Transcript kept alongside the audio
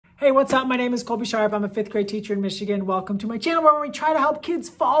Hey, what's up? My name is Colby Sharp. I'm a 5th grade teacher in Michigan. Welcome to my channel where we try to help kids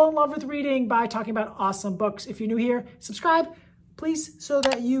fall in love with reading by talking about awesome books. If you're new here, subscribe, please, so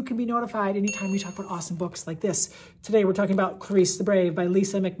that you can be notified anytime we talk about awesome books like this. Today, we're talking about Clarice the Brave by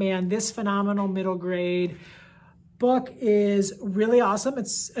Lisa McMann. This phenomenal middle grade book is really awesome.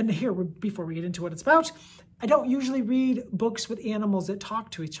 Before we get into what it's about, I don't usually read books with animals that talk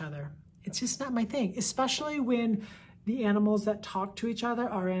to each other. It's just not my thing, especially when the animals that talk to each other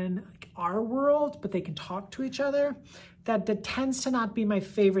are in our world, but they can talk to each other. That tends to not be my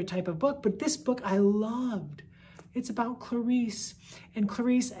favorite type of book, but this book I loved. It's about Clarice, and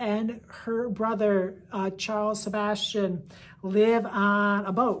Clarice and her brother, Charles Sebastian, live on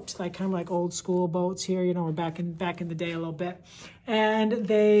a boat, kind of like old school boats here. You know, we're back in the day a little bit. And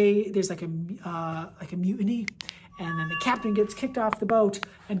there's like a mutiny. And then the captain gets kicked off the boat,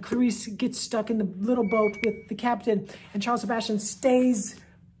 and Clarice gets stuck in the little boat with the captain, and Charles Sebastian stays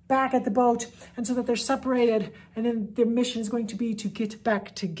back at the boat, and so that they're separated, and then their mission is going to be to get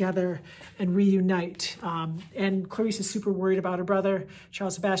back together and reunite. And Clarice is super worried about her brother.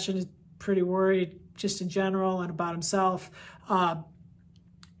 Charles Sebastian is pretty worried just in general and about himself.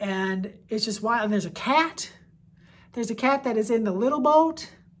 And it's just wild. And there's a cat. There's a cat that is in the little boat.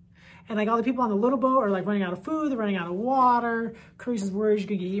 And all the people on the little boat are running out of food, they're running out of water. Clarice is worried she's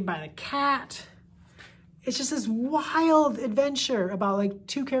gonna get eaten by the cat. It's just this wild adventure about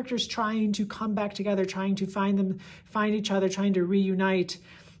two characters trying to come back together, trying to find each other, trying to reunite.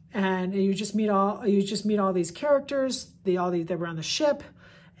 And you just meet all these characters. They were on the ship,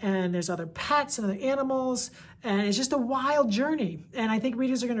 and there's other pets and other animals, and it's just a wild journey. And I think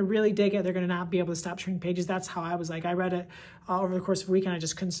readers are going to really dig it. They're going to not be able to stop turning pages. That's how I was I read it over the course of a week, and I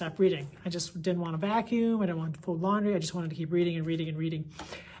just couldn't stop reading. I just didn't want to vacuum. I didn't want to fold laundry. I just wanted to keep reading and reading and reading.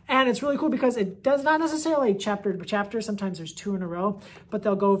 And it's really cool because it does not necessarily chapter to chapter. Sometimes there's 2 in a row, but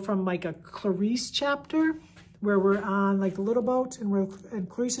they'll go from a Clarice chapter where we're on the little boat and we're in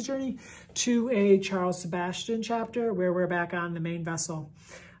Clarice's journey to a Charles Sebastian chapter where we're back on the main vessel.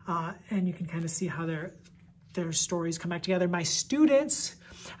 And you can kind of see how their stories come back together. My students,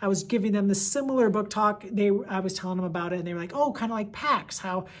 I was giving them the similar book talk. I was telling them about it, and they were like, oh, kind of like Pax,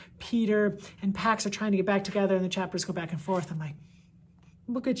 how Peter and Pax are trying to get back together and the chapters go back and forth. I'm like,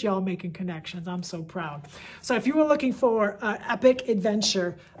 look at y'all making connections. I'm so proud. So if you were looking for an epic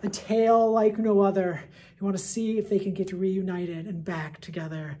adventure, a tale like no other, you want to see if they can get reunited and back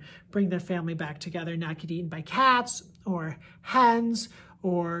together, bring their family back together, not get eaten by cats or hens,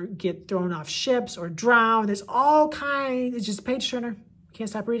 or get thrown off ships or drown. There's all kinds. It's just a page turner. Can't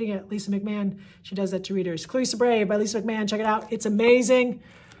stop reading it. Lisa McMann, she does that to readers. Clarice the Brave by Lisa McMann. Check it out. It's amazing.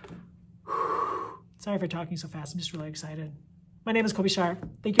 Sorry for talking so fast. I'm just really excited. My name is Colby Sharp.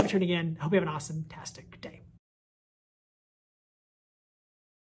 Thank you for tuning in. I hope you have an awesome, fantastic day.